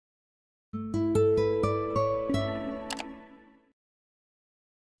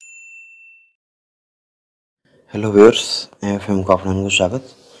Hello viewers MfM को आपको स्वागत।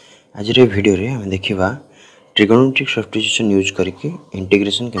 आज वीडियो रे हम देखिबा ट्रिगोनोमेट्रिक सब्स्टिट्यूशन यूज करके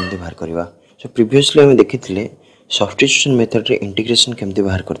इंटीग्रेशन केमते बाहर करबा। सो प्रीवियसली हम देखिथिले सब्स्टिट्यूशन मेथड रे इंटीग्रेशन केमते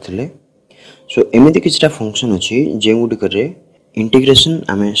बाहर करथिले। सो एमिति किछटा फंक्शन अछि जे गुडी करे इंटीग्रेशन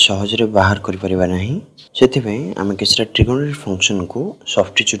आमे सहज रे बाहर करि परिबा नाही। सेति पय आमे किछटा ट्रिगोनोमेट्रिक फंक्शन को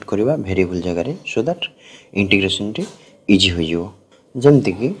सब्स्टिट्यूट करबा वेरिएबल जगह रे सो दैट इंटीग्रेशन रे इजी हो जिवो।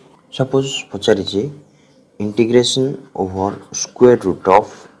 जेमति कि suppose पचारि J integration over square root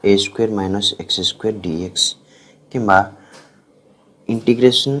of a square minus x square dx किंबा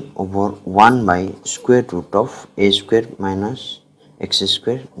integration over 1 by square root of a square minus x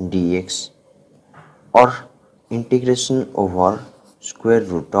square dx or integration over square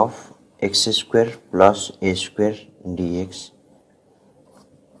root of x square plus a square dx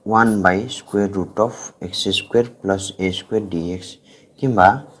 1 by square root of x square plus a square dx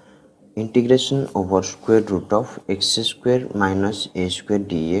किंबा integration over square root of x square minus a square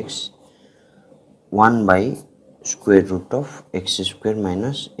dx 1 by square root of x square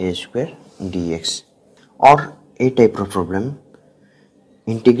minus a square dx or a type of problem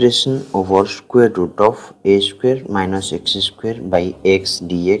integration over square root of a square minus x square by x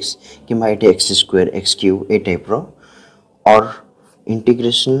dx किंबा इटे x square x cube a type row or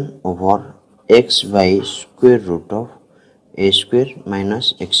integration over x by square root of a square minus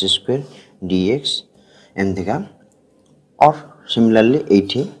x square dx एमती का और similarly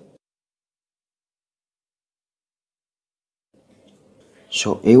एठी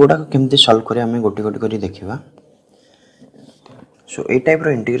सो एगुडा केमती solve करे हमें गोटी गोटी करी देखिबा। सो ए टाइप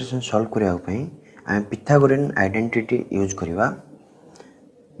रो इंटीग्रेशन सॉल्व करिया पई हम पिथागोरियन आइडेंटिटी यूज करिवा।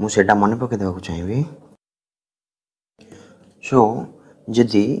 मु सेटा मने पके देबा को चाहिबी। सो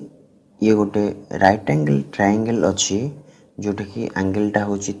जदी ये गोटे राइट एंगल ट्रायंगल अछि जोटा कि एंगल टा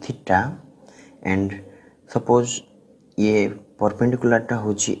होची थीटा एंड सपोज ये परपेंडिकुलर टा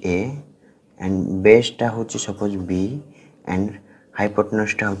होची ए एंड बेस टा होची सपोज बी एंड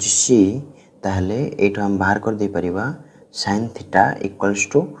हाइपोटेनस टा होची सी ताहले एटा हम बाहर कर दे परिबा sin theta equals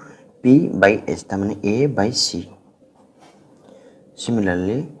to p by h ता माने a by c।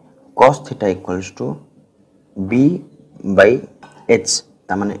 Similarly cos theta equals to b by h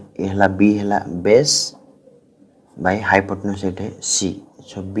ता माने हला b हला base by hypotenuse it c,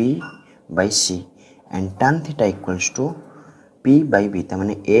 so b by c and tan theta equals to p by b ता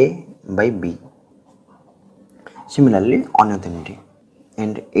माने a by b। Similarly अन्य तीनटी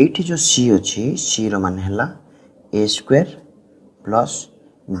and एठी जो c अछि c रो मान हला a square plus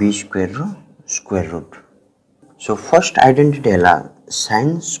b square row square root। So first identity हला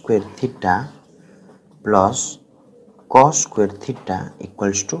sin square theta plus cos square theta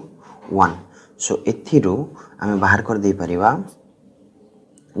equals to 1। सो एथिरो आमे बाहर कर दे परिबा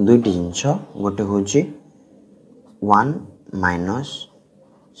दुईटी जिंस गोटे होची 1 minus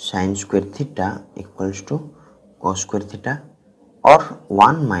sin square theta equals to cos square theta और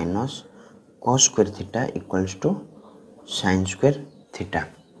 1 minus cos square theta equals to sin square theta।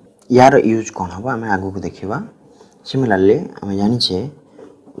 यार use कोन हबा आमे आगु को देखिबा। सिमिलरली आमे जानि छे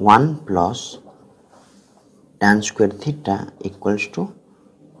 1 plus tan square theta equals to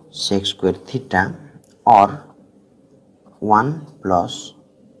sec square theta और 1 plus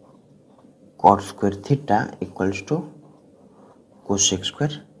cot square theta equals to cosec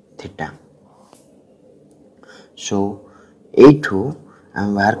square theta। So एठू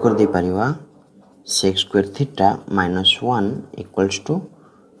हम बाहर कर दे परिबा sec square theta minus 1 equals to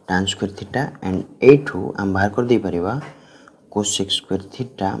tan square theta and एठू हम बाहर कर दे परिबा cosec square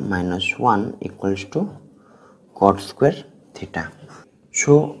theta minus 1 equals to cot square theta।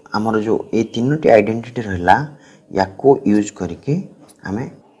 सो हमर जो ए तीनोटी identity रहला या को यूज करके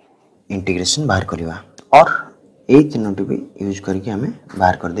हमें इंटीग्रेशन बाहर करबा और ए तीनोटी भी यूज करके हमें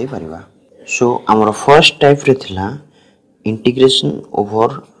बाहर कर दे परिबा। सो हमर फर्स्ट टाइप रे थिला integration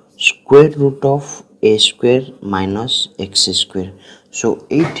over square root of a square minus x square. सो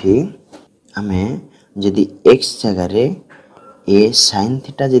एठी हमें यदि x जगह रे a sin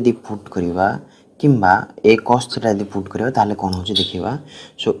थीटा यदि पुट करबा किंबा a cos थीटा यदि पुट करबा ताले कोन होची देखिबा।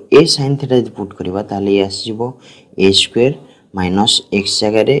 सो a sin थीटा यदि पुट करबा ताले ये आसीबो a स्क्वायर माइनस x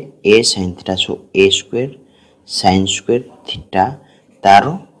जगह रे a sin theta. So a square sin square theta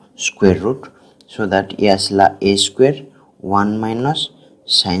taro square root so that ये आसला a square 1 minus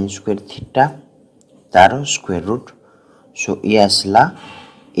sin square theta taro square root. सो ये आसला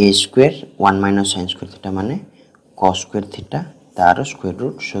a square 1 minus sin square theta माने cos square theta taro square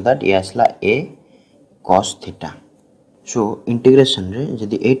root so that ये आसला a cos theta। So integration रे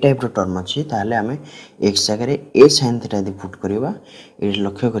जदि ए type रो term अछि ताहले हमें x जगह रे a sin थीटा यदि पुट करबा ए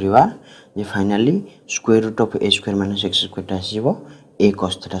लक्ष्य करबा जे finally square root of a square minus x square टा आसीबो a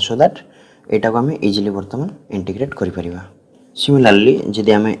cos theta so that एटा को हमें इजीली वर्तमान इंटीग्रेट करि परिबा सिमिलरली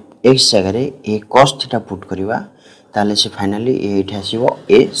जदि हमें x जगह रे a cos थीटा पुट करबा ताहले से फाइनली ए एठी आसीबो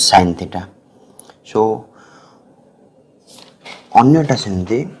a sin थीटा सो अन्यटा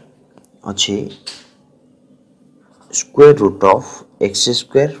सेमती अछि square root of x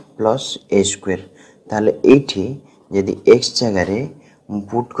square plus A square ताहले एठी यदि x जगह रे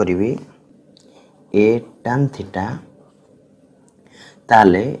पुट करिवि a tan थीटा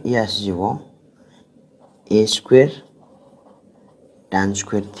ताहले ये आसीबो a square tan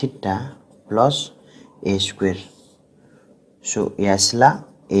square theta plus a square so ये आसला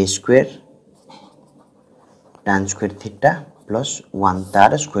a square tan square theta plus 1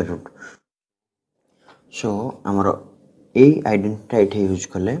 तार स्क्वायर रूट सो आमर ए आइडेंटिटी एठे यूज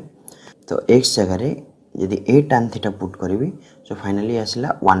कले तो x जगह रे यदि a tan theta put करिवि so finally आसला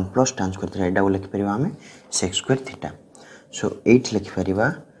 1 प्लस tan स्क्वायर थीटा एटा लिखि परिबा हमें sec स्क्वायर थीटा सो 8 लिखि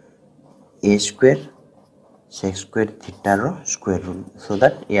परिबा a square sec square theta rho square root so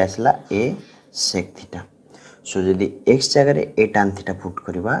that ये आसला a sec थीटा सो यदि x जगह रे a tan थीटा पुट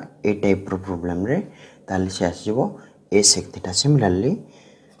करिबा ए टाइप रो प्रॉब्लम रे ताले से आसीबो a sec थीटा सिमिलरली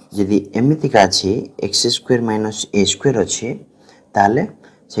यदि एमितिका अछि एक्स स्क्वायर माइनस ए स्क्वायर अछि ताले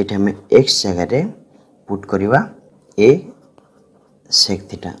सेठी हमें एक्स जगह रे put करिवा A sec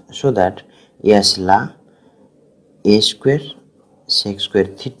theta so that ये आसला ए square sec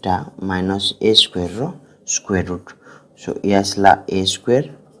square theta minus ए स्क्वायर रो स्क्वायर रूट सो ये आसला ए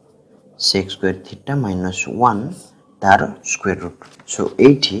square sec square theta minus 1 तार स्क्वायर रूट सो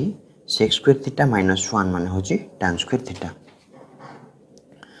एठी सेक स्क्वायर थीटा माइनस 1 माने होची tan स्क्वायर थीटा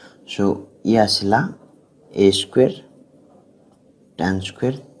सो ये आसला ए square tan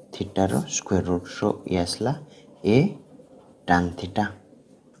square theta rho square root सो ये आसला ए tan थीटा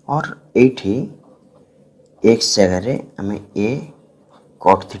और एठी x जगह रे हमें ए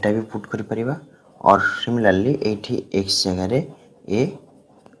cot थीटा भी पुट करि परिबा और सिमिलरली एठी x जगह रे ए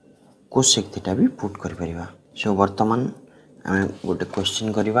cosec थीटा भी पुट करि परिबा सो वर्तमान हमें गोटे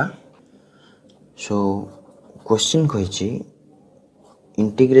क्वेश्चन करिबा so question कहिछि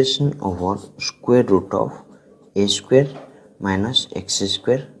integration over square root of a square minus x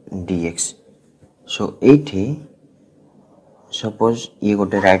square dx so एठी सपोज ये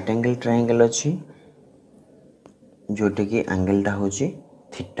गोटे राइट एंगल ट्रायंगल अछि जोटे की एंगल टा होची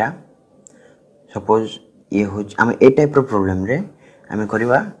थीटा सपोज ये हो हम ए टाइप रो प्रॉब्लम रे हमें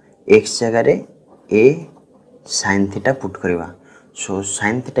करबा x जगह रे a sin थीटा पुट करबा सो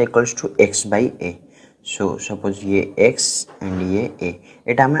sin theta equals to x by a so suppose ये x एंड ये a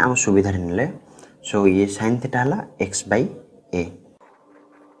एटा हमें हम सुविधा रे नेले सो ये sin थीटा हला x by a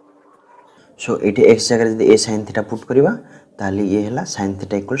so Ete x जगह रे a sin थीटा पुट करबा ताली ये हला sin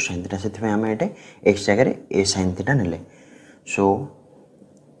theta equals sin theta सेति में हमें एटे x जगह रे a sin थीटा नेले सो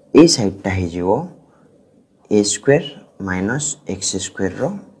ए साइड टा हे जिवो a square minus x square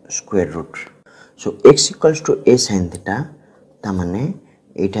rho square root so x equals to a sin theta ता माने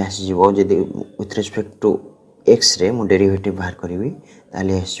एटा आसी जिवो जदि विथ रिस्पेक्ट टू x रे मु डेरिवेटिव बाहर करिवि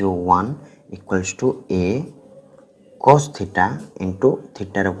ताले आसी 1 equals to a cos theta into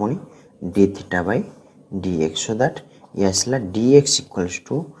theta rho पुनी d theta by dx so that ये आसला dx equals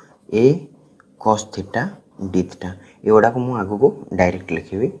to a cos theta d theta एवडा को मु आगो को डायरेक्ट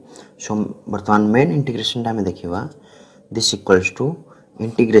लिखिवि सो वर्तमान मेन इंटीग्रेशन ता में देखिबा this equals to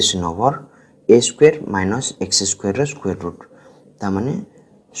integration over a square minus x square rho square root ता माने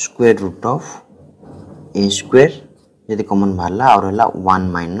square root of a square यदि कॉमन बाहरला और हला 1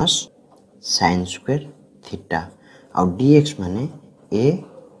 माइनस sin स्क्वायर थीटा और dx माने a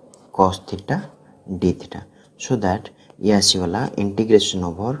cos theta d theta so that ये आसी वाला integration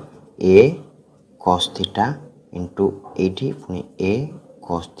over a cos theta into eighty पुनी a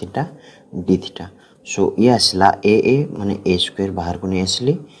cos theta d theta so ये आसला a माने a स्क्वायर बाहर को नहीं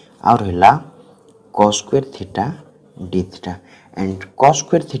आसली और हला cos square theta d theta and cos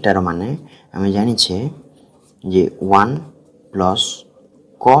square theta rho माने हमें जानि छे जे 1 plus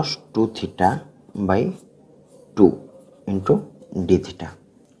cos 2 theta by 2 into d theta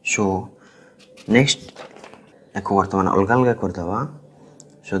so next एको वर्तमान अलग अलग कर दवा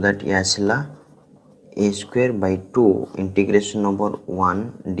सो दैट ये आसला a square by 2 integration over 1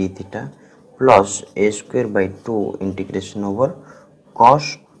 d theta plus a square by 2 integration over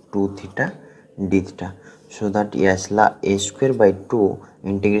cos 2 theta d theta so that ये आसला a square by 2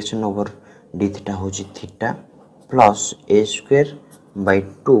 integration over d theta होची theta plus a square by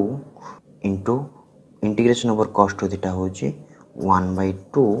 2 into integration over cos 2 theta होची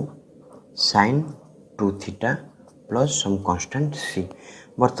 1/2 sin 2 theta plus some constant c।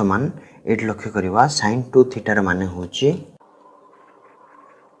 वर्तमान eight लक्ष्य करवा sin 2 theta र माने होची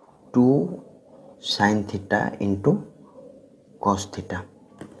 2 sin theta into cos theta.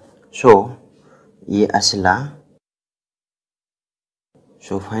 सो ये आसला,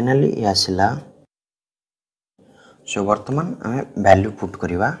 so finally ये आसला। सो वर्तमान आम वैल्यू पुट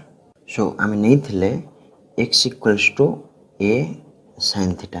करवा। सो आम नहीं थिले x equals to a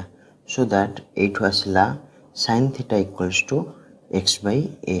sin theta, so that एठू आसला sin theta equals to x by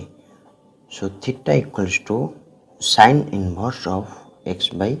a। So theta equals to sin inverse of x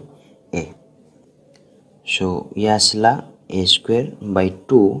by a। सो ये आसला a स्क्वायर by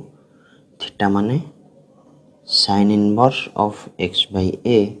 2 थीटा माने sin inverse of x by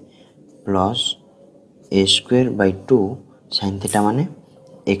a plus a square by 2 sin theta माने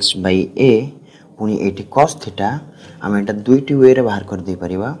x by a पुनी eighty cos theta आम एटा दुईटी वे रे बाहर कर दे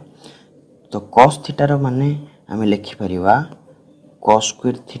परिबा। तो cos थीटा रो माने आम लिखि परिबा cos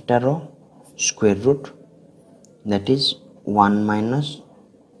square theta rho square root that is 1 minus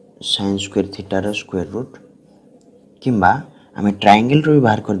sin square theta rho square root, किंबा आम ट्रायंगल रो भी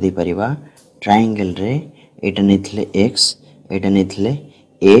बाहर कर दे परिबा। ट्रायंगल रे एटा नेथिले x Etah नेथिले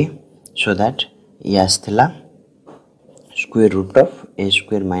a, so that ये आसला square root of a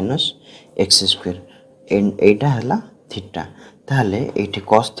square minus x square and एटा हला theta. ताहले एठी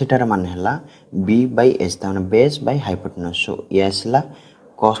cos थीटा र मान हला b by h ता माने बेस बाय हाइपोटेनस। सो ये आसला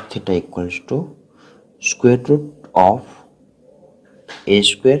cos theta equals to square root of a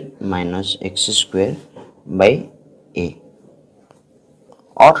square minus x square by a।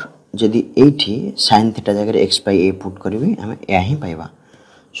 और जदि एठी sin थीटा जगह x by a पुट करबी हमें या ही पाइबा।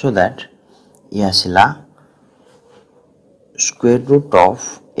 सो दैट ये आसला square root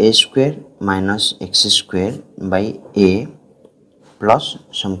of a square minus x square by a plus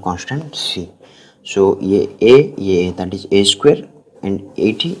some constant c। सो ये a that is a square and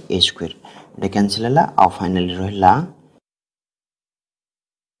eighty a square Etah cancel हला आ finally रहला।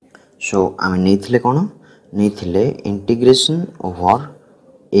 सो आम नहीं कौन नहीं integration over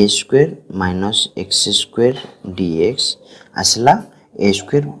a square minus x square dx आसला a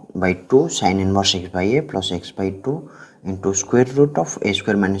square by 2 sin inverse x by a plus x by 2 into square root of a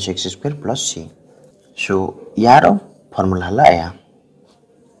square minus x square plus c। सो यार formula हला या।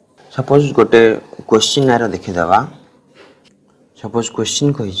 Suppose गोटे question यार देखि दवा। Suppose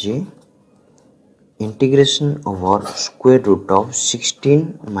question कहिछि integration over square root of 16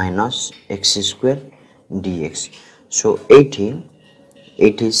 minus x square dx। सो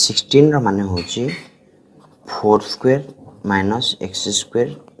एठी 16 र माने होछि 4 square minus x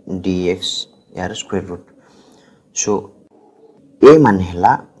square dx यार स्क्वायर रूट। सो a माने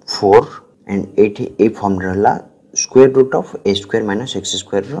हला 4 एंड एठी a फॉर्म रहला square root of a square minus x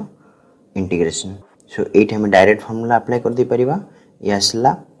square rho integration. सो एठी हम डायरेक्ट फार्मूला अप्लाई कर दे परिबा। ये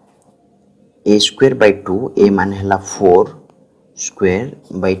आसला a स्क्वायर बाय 2 a माने हला 4 square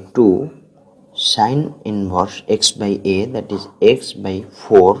by 2 sin inverse x by a that is x by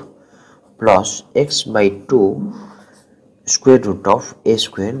 4 plus x by 2 square root of a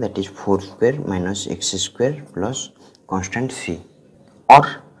square that is 4 square minus x square plus constant c। और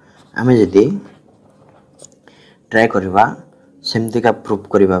आमे जदि try करवा सेमती का proof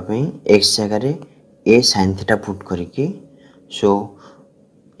करबा पई x जगह रे a sin थीटा पुट करिकी। सो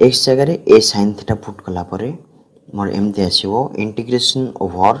x जगह रे a sin थीटा पुट कला परे मोर एमती आसीबो इंटीग्रेशन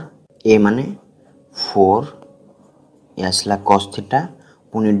ओवर a माने 4 यासला cos थीटा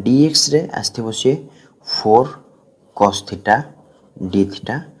पुनी dx रे आस्थिबो से 4 cos theta d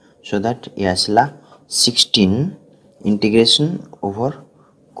theta. So that यासला 16 integration over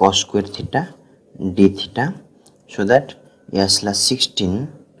cos square theta d theta. So that यासला 16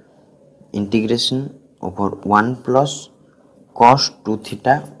 integration over 1 plus cos 2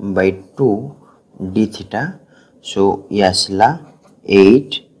 theta by 2 d theta. So यासला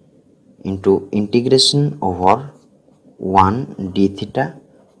 8 into integration over 1 d theta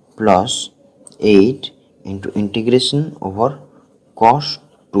plus 8 into integration over cos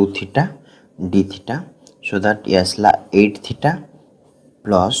 2 theta d theta। So that yasla 8 theta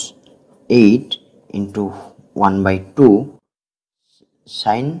plus 8 into 1 by 2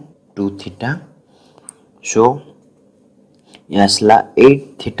 sin 2 theta। So yasla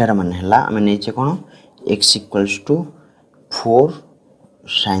 8 theta रा मान हला आमे नेचे कोन x equals to 4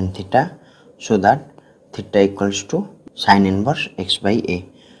 sin theta। So that theta equals to sin inverse x by a।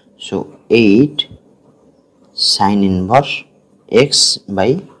 So 8 sin inverse x by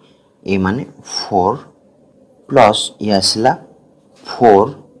a माने 4 plus ये आसला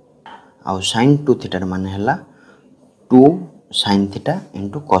 4 आउ sin 2 theta मान है 2 sin theta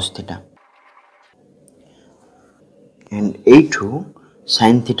into cos theta and एठू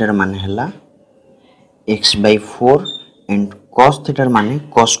sin theta मान है x by 4 and cos theta माने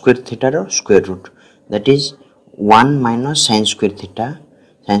cos square theta row square root that is 1 minus sin square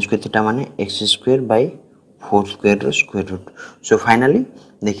theta माने x square by 4 square row square root so finally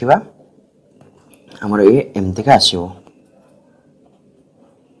देखिबा हमर ये एमती का आसीबो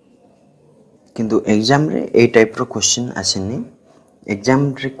किंतु एग्जाम रे ए टाइप रो क्वेश्चन आसेनी एग्जाम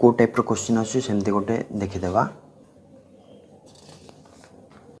रे को टाइप रो क्वेश्चन आसी सेमते गोटे देखि देबा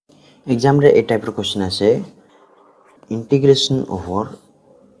एग्जाम रे ए टाइप रो क्वेश्चन आसे integration over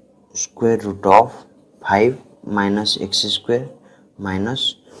square root of 5 minus x square minus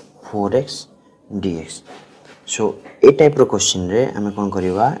 4x dx so A type row question रे हमें कोन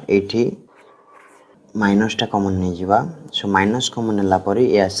करबा एठी माइनस टा कॉमन नै जिबा सो माइनस कॉमन हला परे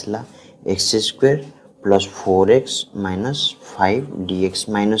ए आसला x square plus 4x minus 5 dx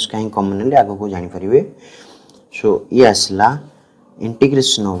minus काहे कॉमन ले आगो को जानि परिबे सो ये आसला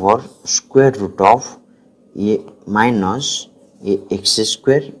integration over square root of ये माइनस ये एक्स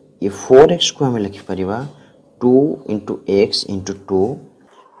स्क्वायर ये 4x को हमें लिखि परिबा 2 into x into 2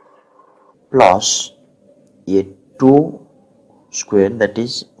 प्लस ये 2 स्क्वायर दैट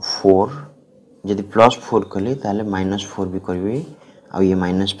इज 4 यदि प्लस 4 कले ताले माइनस 4 भी करबे आ ये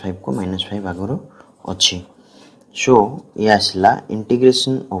माइनस 5 को माइनस 5 आगरो अछि सो ये आसला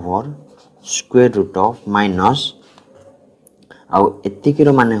integration over square root of minus आ एतिकी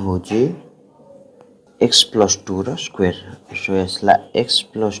रो माने होची x plus 2 row square so यसला x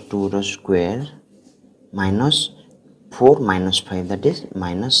plus 2 row square minus 4 minus 5 that is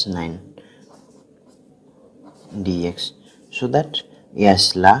minus 9 dx so that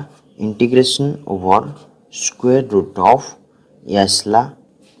यसला integration over square root of यसला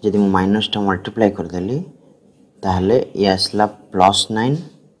यदि मु माइनस टा multiply कर देली ताहले यसला प्लस 9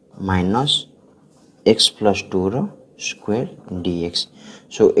 minus x plus 2 रो square dx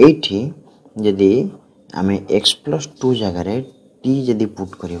so एठी यदि आमे x plus 2 जगह रे t यदि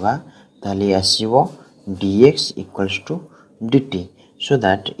पुट करिवा ताले आसीबो dx equals to dt so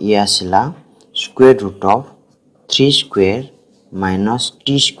that ये आसीला square root of 3 square minus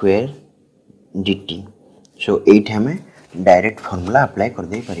t square dt so एठी हमें डायरेक्ट फार्मूला अप्लाई कर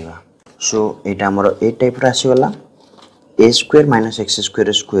दे परिवा so एटा हमरो ए टाइप रा आसी वाला a square minus x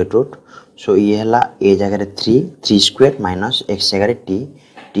square square root so ये हला a जगह रे 3 square minus x जगह रे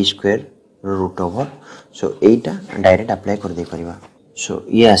t square root over so एटा डायरेक्ट अप्लाई कर दे परिवा so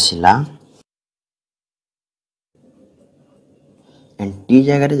ये आसीला एंड t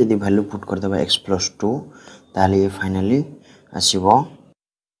जगह रे यदि वैल्यू पुट कर देबा x plus 2 ताले ये फाइनली आसीबो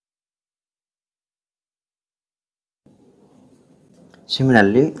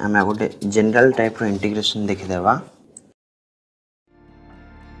सिमिलरली हमें गोटे जनरल टाइप रो इंटीग्रेशन देखि देबा